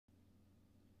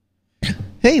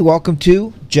Hey, welcome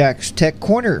to Jack's Tech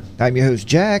Corner. I'm your host,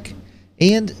 Jack,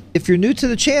 and if you're new to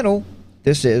the channel,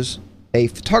 this is a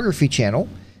photography channel,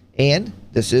 and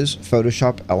this is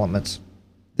Photoshop Elements.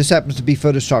 This happens to be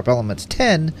Photoshop Elements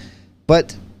 10,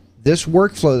 but this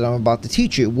workflow that I'm about to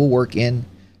teach you will work in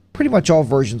pretty much all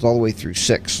versions all the way through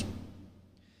 6.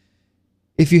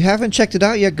 If you haven't checked it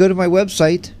out yet, go to my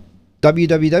website,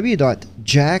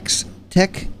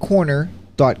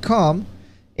 www.jackstechcorner.com,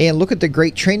 and look at the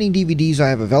great training DVDs I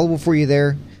have available for you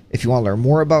there. If you want to learn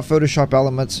more about Photoshop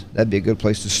Elements, that'd be a good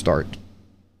place to start.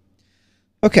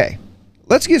 Okay,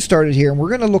 let's get started here, and we're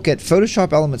going to look at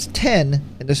Photoshop Elements 10,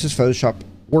 and this is This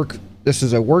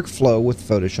is a workflow with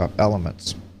Photoshop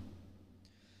Elements.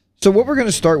 So what we're going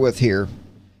to start with here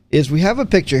is we have a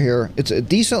picture here. It's a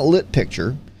decent lit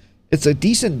picture. It's a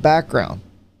decent background.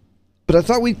 But I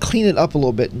thought we'd clean it up a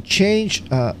little bit and change,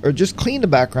 or just clean the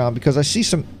background because I see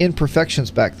some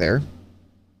imperfections back there.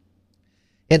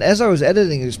 And as I was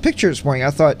editing this picture this morning, I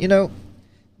thought, you know,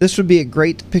 this would be a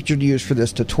great picture to use for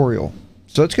this tutorial.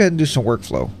 So let's go ahead and do some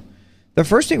workflow. The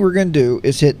first thing we're going to do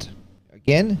is hit,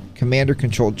 again, Command or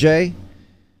Control J.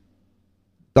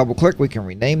 Double click, we can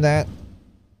rename that.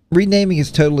 Renaming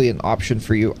is totally an option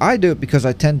for you. I do it because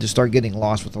I tend to start getting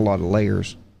lost with a lot of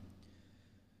layers.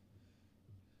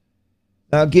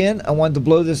 Now again, I wanted to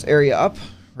blow this area up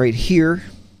right here.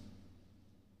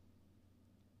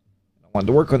 I wanted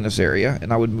to work on this area,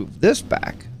 and I would move this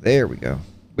back. There we go.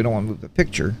 We don't want to move the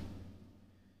picture.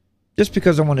 Just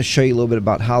because I want to show you a little bit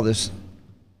about how this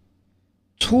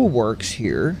tool works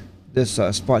here, this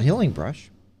spot healing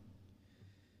brush.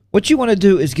 What you want to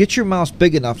do is get your mouse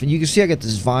big enough, and you can see I got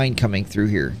this vine coming through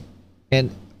here.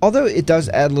 And although it does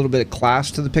add a little bit of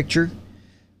class to the picture,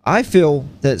 I feel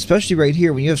that especially right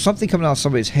here, when you have something coming out of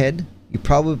somebody's head, you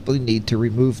probably need to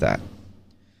remove that.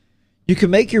 You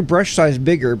can make your brush size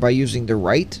bigger by using the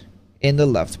right and the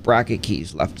left bracket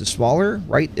keys. Left is smaller,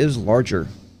 right is larger.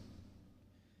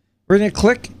 We're going to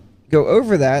click, go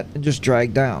over that, and just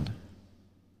drag down.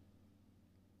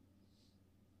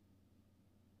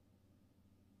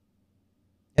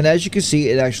 And as you can see,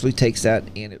 it actually takes that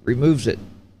and it removes it.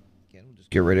 Again, we'll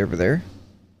just get right over there.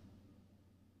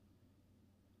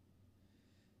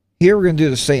 Here we're going to do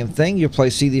the same thing. You'll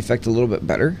probably see the effect a little bit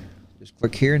better. Just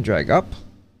click here and drag up.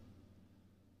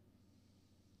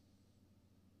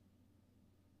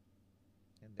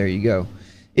 And there you go.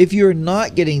 If you're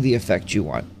not getting the effect you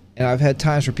want, and I've had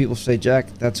times where people say, Jack,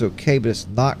 that's okay, but it's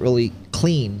not really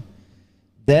clean,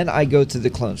 then I go to the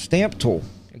Clone Stamp tool.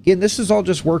 Again, this is all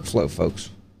just workflow,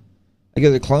 folks. I go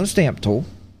to the Clone Stamp tool.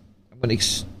 I'm going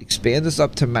to expand this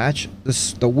up to match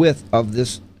the width of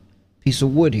this piece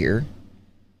of wood here.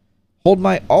 Hold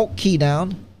my Alt key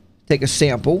down, take a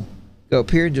sample, go up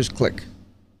here and just click.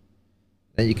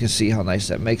 Then you can see how nice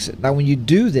that makes it. Now when you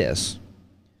do this,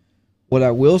 what I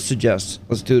will suggest,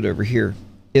 let's do it over here,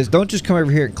 is don't just come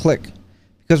over here and click.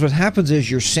 Because what happens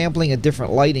is you're sampling a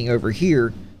different lighting over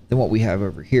here than what we have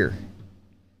over here.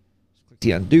 Click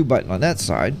the undo button on that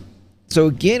side. So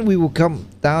again, we will come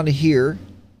down to here,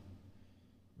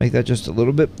 make that just a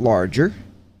little bit larger.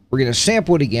 We're going to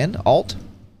sample it again, Alt,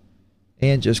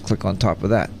 and just click on top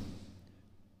of that.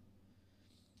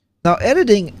 Now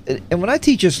editing, and when I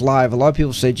teach this live, a lot of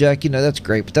people say, Jack, you know, that's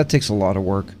great, but that takes a lot of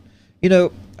work. You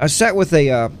know, I sat with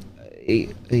a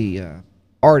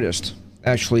artist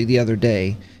actually the other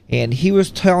day, and he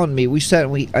was telling me,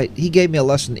 he gave me a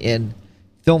lesson in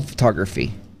film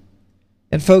photography.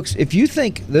 And folks, if you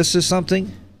think this is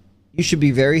something, you should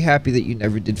be very happy that you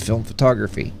never did film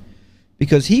photography,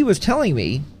 because he was telling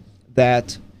me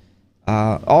that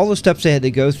all the steps I had to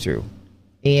go through,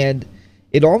 and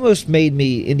it almost made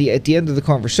me, at the end of the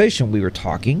conversation we were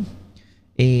talking,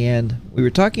 and we were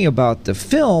talking about the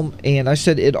film, and I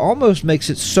said it almost makes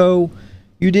it so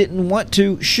you didn't want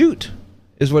to shoot,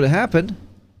 is what had happened,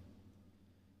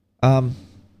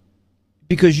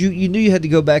 because you knew you had to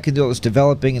go back and do all this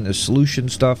developing and the solution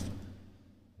stuff,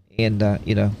 and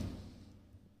you know,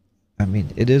 I mean,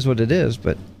 it is what it is,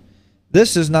 but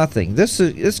this is nothing. This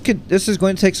is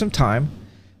going to take some time.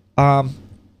 You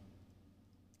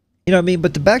know what I mean?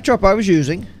 But the backdrop I was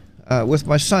using with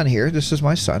my son here, this is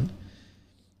my son.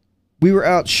 We were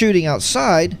out shooting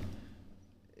outside.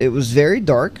 It was very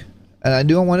dark, and I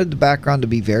knew I wanted the background to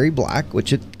be very black,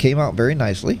 which it came out very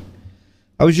nicely.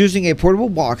 I was using a portable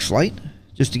box light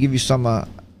just to give you some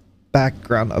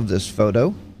background of this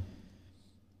photo.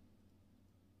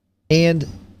 And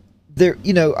there,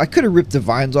 you know, I could have ripped the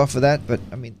vines off of that, but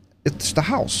I mean, it's the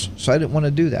house, so I didn't want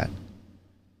to do that.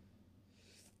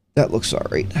 That looks all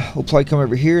right. We'll probably come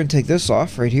over here and take this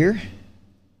off right here.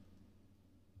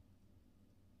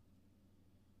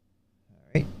 All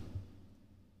right.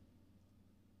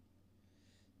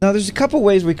 Now there's a couple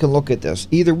ways we can look at this.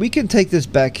 Either we can take this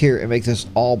back here and make this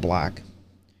all black.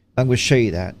 I'm going to show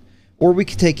you that. Or we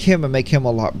can take him and make him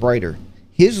a lot brighter.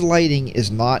 His lighting is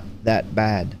not that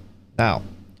bad. Now,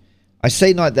 I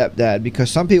say not that bad because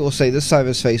some people say this side of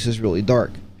his face is really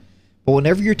dark. But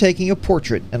whenever you're taking a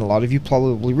portrait, and a lot of you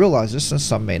probably realize this and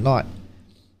some may not,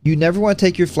 you never want to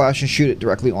take your flash and shoot it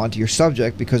directly onto your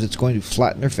subject because it's going to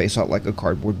flatten their face out like a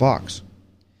cardboard box.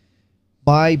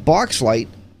 My box light,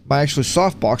 my actual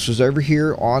soft box, was over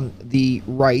here on the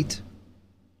right.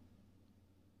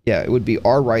 Yeah, it would be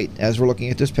our right as we're looking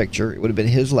at this picture. It would have been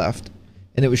his left.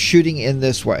 And it was shooting in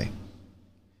this way.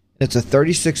 It's a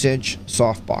 36-inch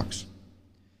softbox.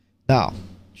 Now,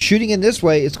 shooting in this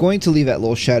way, it's going to leave that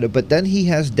little shadow, but then he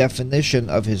has definition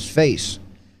of his face.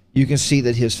 You can see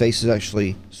that his face is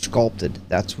actually sculpted.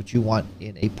 That's what you want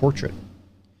in a portrait.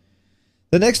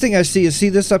 The next thing I see is, see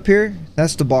this up here?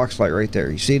 That's the box light right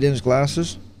there. You see it in his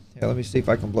glasses? Here, let me see if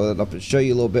I can blow that up and show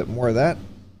you a little bit more of that.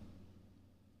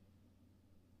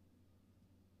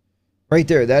 Right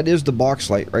there, that is the box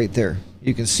light right there.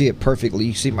 You can see it perfectly.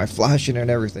 You see my flash in there and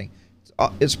everything.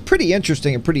 It's pretty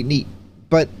interesting and pretty neat,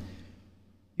 but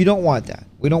you don't want that.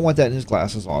 We don't want that in his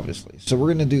glasses, obviously. So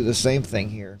we're going to do the same thing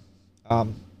here.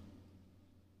 So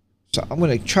I'm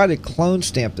going to try to clone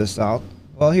stamp this out.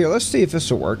 Well, here, let's see if this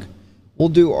will work. We'll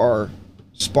do our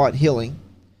spot healing.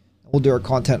 We'll do our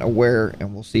content aware,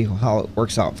 and we'll see how it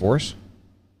works out for us.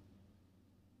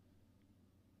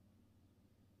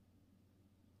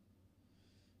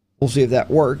 We'll see if that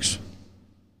works.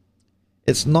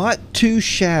 It's not too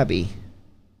shabby.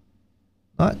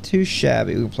 Not too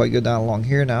shabby. We can go down along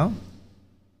here now.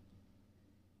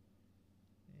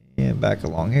 And back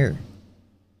along here.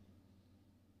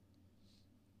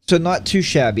 So not too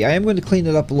shabby. I am going to clean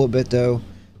it up a little bit though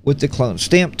with the clone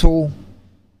stamp tool.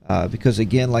 Because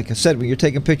again, like I said, when you're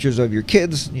taking pictures of your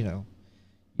kids, you know,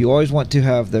 you always want to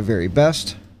have the very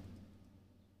best.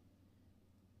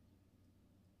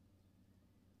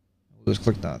 We'll just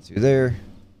click down through there.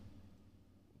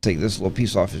 Take this little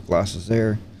piece off his glasses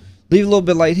there. Leave a little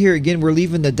bit of light here. Again, we're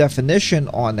leaving the definition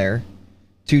on there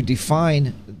to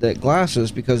define the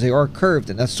glasses because they are curved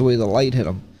and that's the way the light hit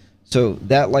them. So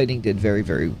that lighting did very,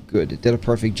 very good. It did a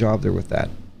perfect job there with that.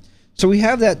 So we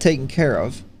have that taken care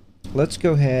of. Let's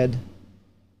go ahead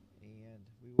and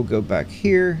we will go back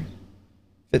here.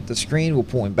 Fit the screen. We'll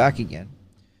pull him back again.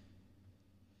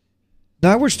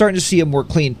 Now we're starting to see a more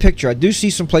clean picture. I do see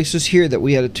some places here that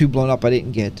we had a tube blown up I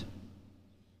didn't get.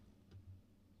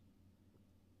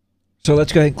 So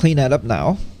let's go ahead and clean that up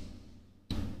now.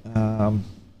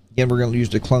 Again, we're going to use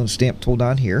the clone stamp tool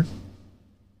down here.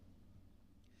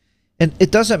 And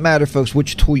it doesn't matter, folks,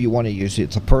 which tool you want to use.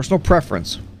 It's a personal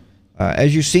preference.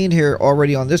 As you've seen here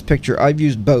already on this picture, I've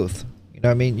used both. You know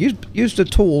what I mean? Use the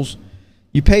tools.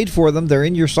 You paid for them. They're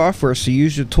in your software, so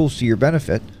use the tools to your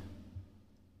benefit.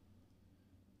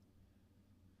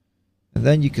 And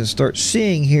then you can start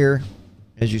seeing here,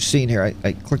 as you've seen here,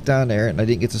 I clicked down there and I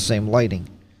didn't get the same lighting.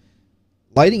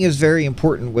 Lighting is very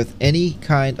important with any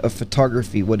kind of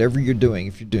photography, whatever you're doing.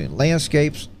 If you're doing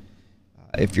landscapes,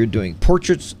 if you're doing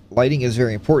portraits, lighting is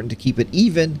very important to keep it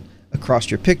even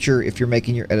across your picture if you're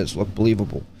making your edits look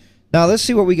believable. Now let's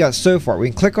see what we got so far. We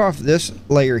can click off this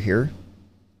layer here.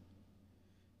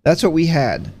 That's what we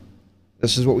had.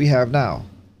 This is what we have now.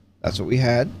 That's what we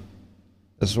had.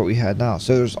 This is what we had now.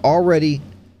 So there's already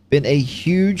been a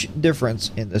huge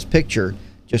difference in this picture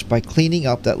just by cleaning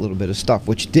up that little bit of stuff,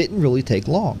 which didn't really take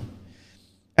long.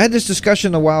 I had this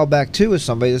discussion a while back too with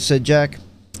somebody that said, Jack,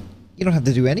 you don't have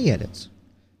to do any edits.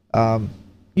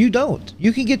 You don't.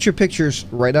 You can get your pictures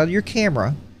right out of your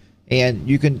camera and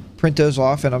you can print those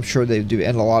off, and I'm sure they do,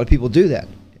 and a lot of people do that.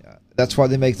 That's why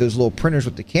they make those little printers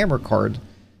with the camera card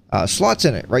slots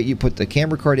in it, right? You put the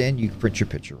camera card in, you can print your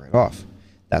picture right off.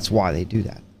 That's why they do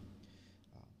that.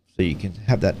 So you can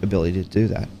have that ability to do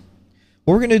that.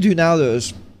 What we're going to do now, though,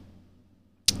 is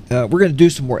we're going to do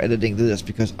some more editing to this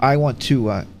because I want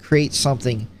to create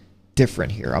something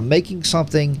different here. I'm making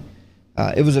something.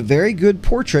 It was a very good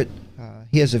portrait.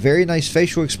 He has a very nice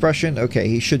facial expression. Okay,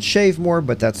 he should shave more,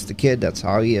 but that's the kid. That's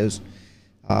how he is.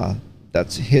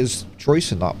 That's his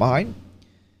choice and not mine.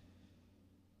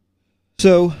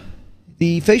 So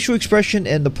the facial expression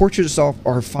and the portrait itself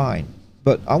are fine,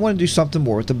 but I want to do something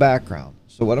more with the background.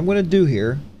 So what I'm going to do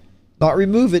here, not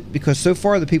remove it, because so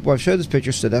far the people I've showed this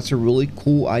picture said that's a really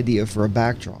cool idea for a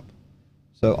backdrop.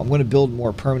 So I'm going to build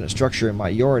more permanent structure in my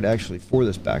yard actually for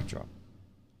this backdrop.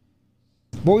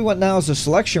 What we want now is a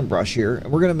selection brush here,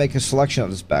 and we're going to make a selection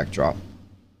of this backdrop.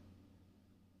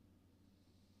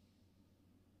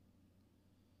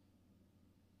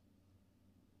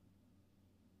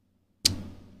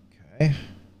 Okay.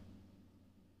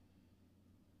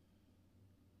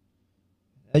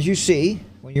 As you see,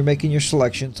 when you're making your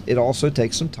selections, it also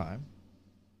takes some time.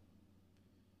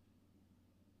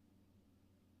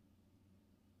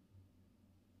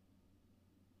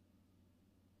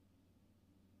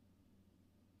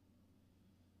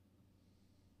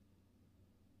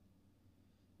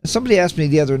 Somebody asked me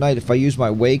the other night if I use my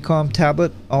Wacom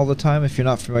tablet all the time. If you're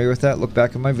not familiar with that, look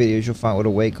back in my videos. You'll find what a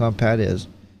Wacom pad is.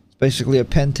 It's basically a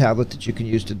pen tablet that you can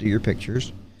use to do your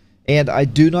pictures. And I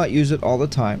do not use it all the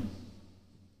time.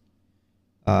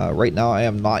 Right now, I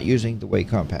am not using the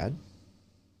Wacom pad.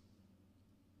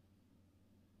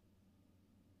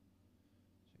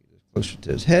 Closer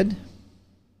to his head.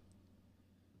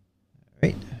 All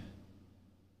right.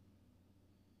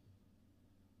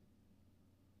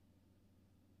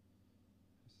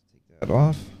 That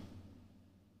off.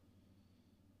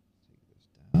 Take this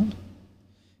down.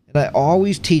 And I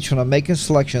always teach when I'm making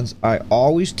selections, I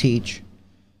always teach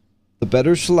the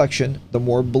better selection, the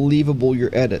more believable your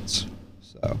edits.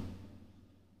 So,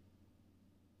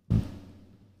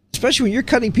 especially when you're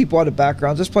cutting people out of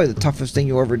backgrounds, that's probably the toughest thing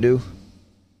you'll ever do.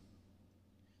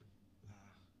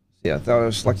 Yeah, I thought I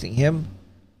was selecting him,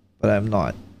 but I'm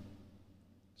not.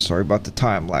 Sorry about the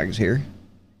time lags here.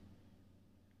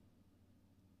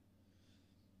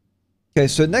 Okay,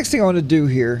 so the next thing I want to do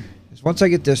here is once I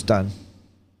get this done,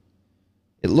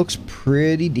 it looks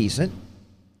pretty decent.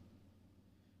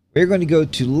 We're going to go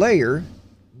to Layer,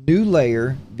 New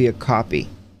Layer via Copy.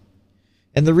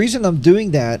 And the reason I'm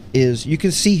doing that is you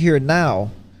can see here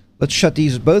now, let's shut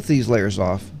both these layers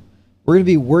off. We're going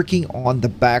to be working on the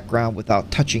background without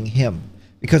touching him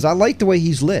because I like the way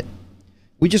he's lit.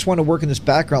 We just want to work in this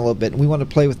background a little bit, and we want to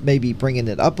play with maybe bringing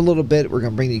it up a little bit. We're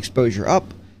going to bring the exposure up.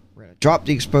 Drop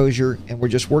the exposure, and we're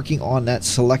just working on that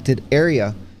selected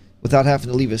area without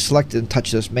having to leave it selected and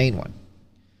touch this main one.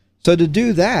 So to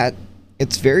do that,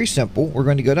 it's very simple. We're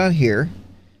going to go down here.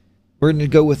 We're going to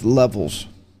go with levels.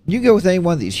 You can go with any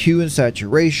one of these, hue and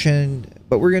saturation,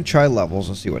 but we're going to try levels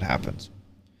and see what happens.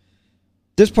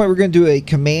 At this point, we're going to do a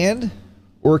Command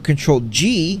or Control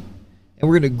G, and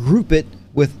we're going to group it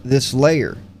with this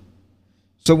layer.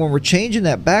 So when we're changing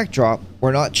that backdrop,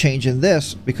 we're not changing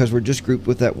this because we're just grouped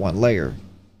with that one layer.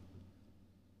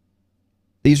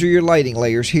 These are your lighting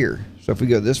layers here. So if we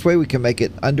go this way, we can make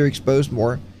it underexposed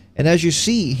more. And as you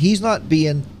see, he's not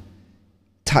being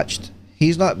touched.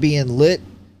 He's not being lit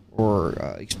or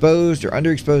exposed or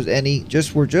underexposed any.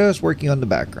 We're just working on the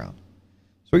background.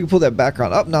 So we can pull that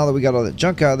background up now that we got all that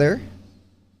junk out of there.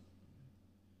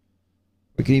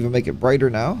 We can even make it brighter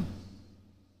now.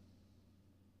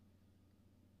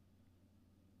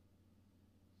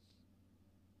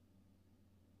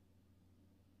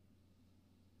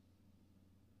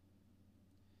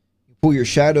 Pull your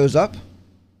shadows up.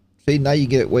 See, now you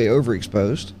get it way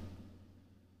overexposed.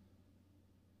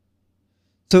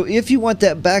 So if you want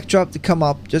that backdrop to come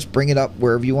up, just bring it up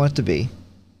wherever you want it to be.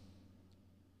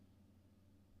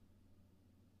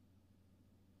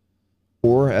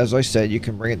 Or, as I said, you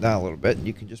can bring it down a little bit, and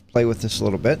you can just play with this a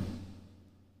little bit.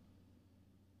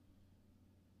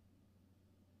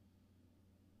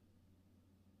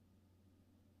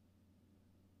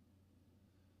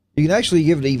 You can actually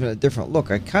give it even a different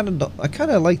look. I kind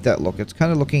of like that look. It's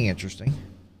kind of looking interesting.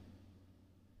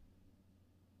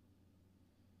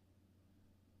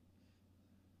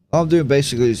 All I'm doing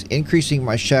basically is increasing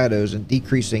my shadows and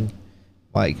decreasing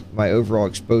my overall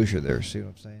exposure there. See what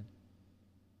I'm saying?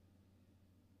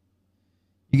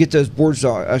 You get those boards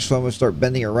actually almost start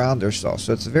bending around themselves.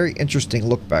 So it's a very interesting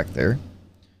look back there.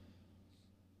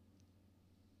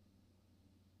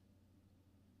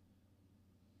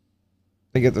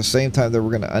 I think at the same time that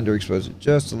we're going to underexpose it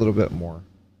just a little bit more.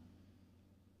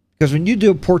 Because when you do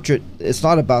a portrait, it's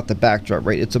not about the backdrop,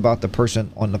 right? It's about the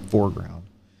person on the foreground.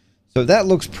 So that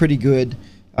looks pretty good.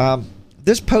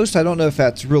 This post, I don't know if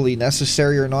that's really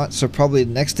necessary or not. So probably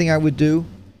the next thing I would do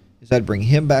is I'd bring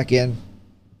him back in.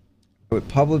 I would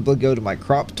probably go to my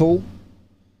crop tool.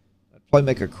 I'd probably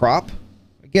make a crop.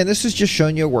 Again, this is just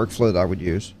showing you a workflow that I would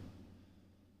use.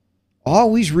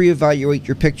 Always reevaluate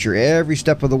your picture every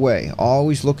step of the way.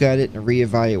 Always look at it and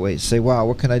reevaluate. Say, wow,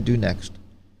 what can I do next?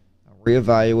 I'm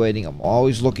reevaluating. I'm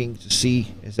always looking to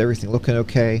see, is everything looking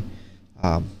okay?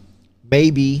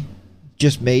 Maybe,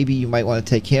 just maybe, you might want to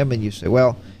take him and you say,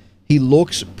 well, he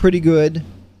looks pretty good.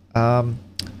 But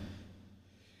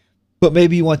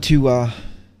maybe you want to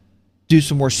do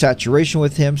some more saturation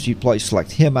with him. So you'd probably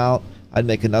select him out. I'd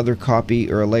make another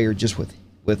copy or a layer just with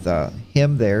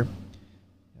him there.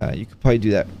 You could probably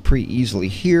do that pretty easily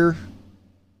here.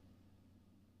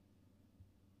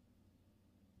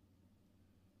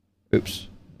 Oops,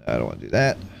 I don't want to do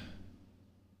that.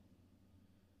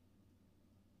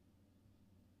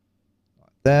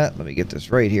 that. Let me get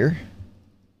this right here.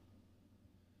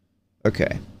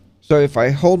 Okay. So if I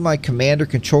hold my Command or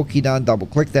Control key down, double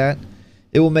click that,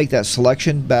 it will make that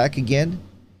selection back again.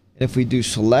 And if we do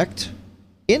select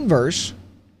inverse,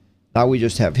 now we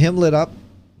just have him lit up.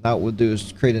 Now what we'll do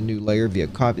is create a new layer via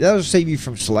copy. That'll save you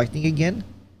from selecting again.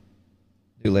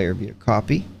 New layer via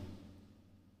copy.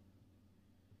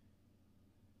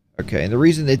 Okay, and the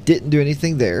reason it didn't do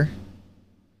anything there,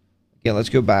 again, let's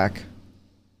go back.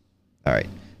 All right,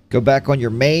 go back on your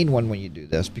main one when you do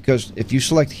this, because if you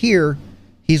select here,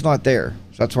 he's not there.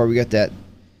 So that's why we got that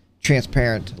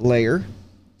transparent layer.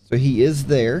 So he is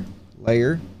there.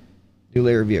 Layer, new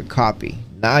layer via copy.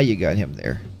 Now you got him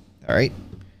there. All right.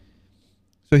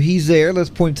 So he's there.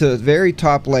 Let's point to the very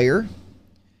top layer.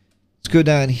 Let's go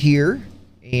down here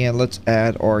and let's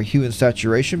add our hue and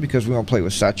saturation because we want to play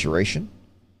with saturation.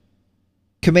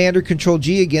 Command or Control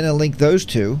G again and link those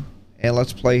two. And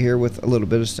let's play here with a little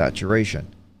bit of saturation.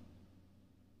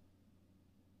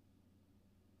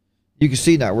 You can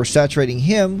see now we're saturating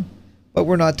him, but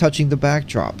we're not touching the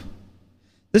backdrop.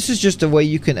 This is just a way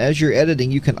you can, as you're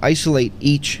editing, you can isolate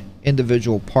each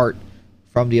individual part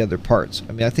from the other parts.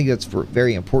 I mean, I think that's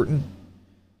very important.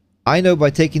 I know by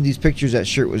taking these pictures that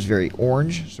shirt was very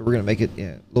orange, so we're going to make it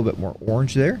a little bit more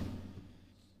orange there.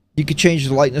 You can change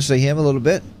the lightness of him a little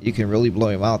bit. You can really blow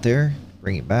him out there,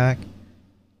 bring it back,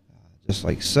 just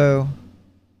like so.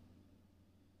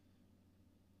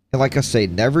 And like I say,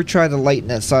 never try to lighten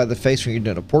that side of the face when you're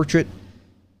doing a portrait,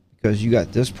 because you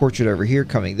got this portrait over here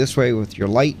coming this way with your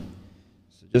light.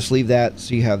 So just leave that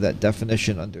so you have that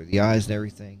definition under the eyes and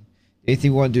everything.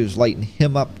 Anything we want to do is lighten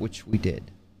him up, which we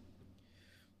did.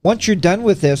 Once you're done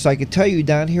with this, I can tell you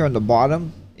down here on the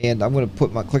bottom, and I'm going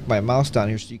to click my mouse down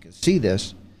here so you can see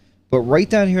this. But right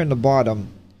down here on the bottom,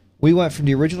 we went from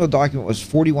the original document was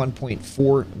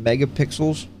 41.4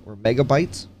 megapixels or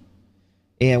megabytes.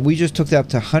 And we just took that up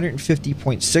to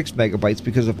 150.6 megabytes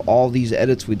because of all these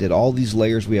edits we did, all these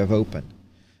layers we have open.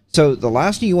 So the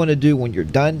last thing you want to do when you're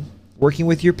done working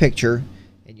with your picture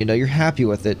and you know you're happy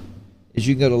with it is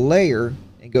you can go to Layer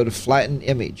and go to Flatten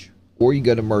Image, or you can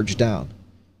go to Merge Down.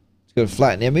 Let's go to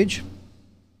Flatten Image.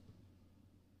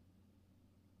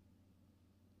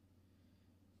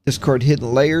 Discard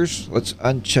Hidden Layers. Let's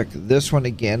uncheck this one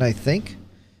again, I think.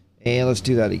 And let's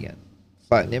do that again.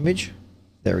 Flatten Image.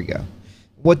 There we go.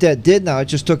 What that did now, it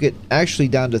just took it actually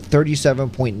down to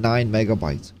 37.9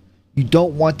 megabytes. You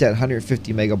don't want that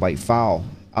 150 megabyte file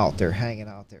out there, hanging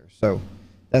out there. So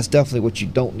that's definitely what you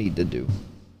don't need to do.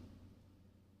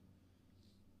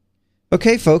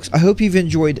 Okay, folks, I hope you've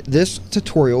enjoyed this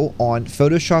tutorial on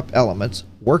Photoshop Elements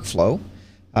workflow.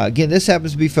 Again, this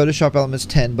happens to be Photoshop Elements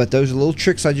 10, but those little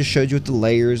tricks I just showed you with the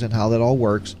layers and how that all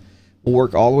works will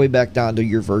work all the way back down to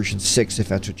your version 6 if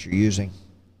that's what you're using.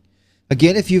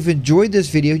 Again, if you've enjoyed this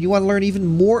video and you want to learn even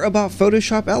more about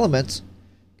Photoshop Elements,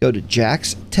 go to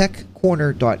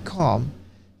jaxtechcorner.com,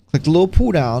 click the little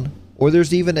pull down, or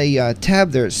there's even a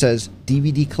tab there that says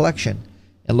DVD Collection,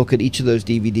 and look at each of those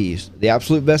DVDs. The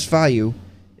absolute best value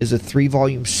is a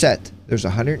 3-volume set. There's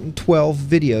 112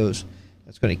 videos.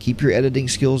 That's going to keep your editing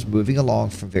skills moving along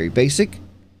from very basic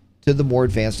to the more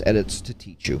advanced edits to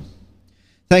teach you.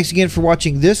 Thanks again for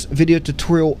watching this video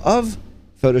tutorial of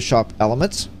Photoshop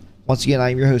Elements. Once again,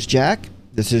 I'm your host, Jack.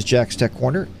 This is Jack's Tech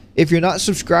Corner. If you're not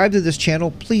subscribed to this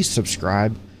channel, please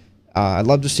subscribe. I'd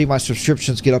love to see my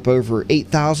subscriptions get up over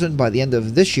 8,000 by the end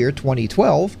of this year,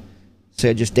 2012. See,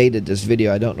 I just dated this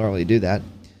video. I don't normally do that.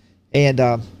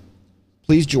 And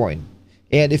please join.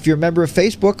 And if you're a member of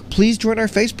Facebook, please join our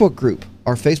Facebook group.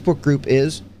 Our Facebook group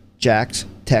is Jack's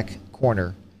Tech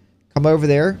Corner. Come over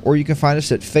there, or you can find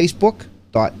us at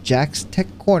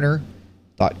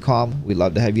facebook.jackstechcorner.com. We'd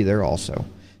love to have you there also.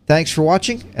 Thanks for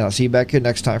watching, and I'll see you back here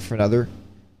next time for another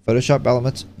Photoshop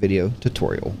Elements video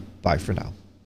tutorial. Bye for now.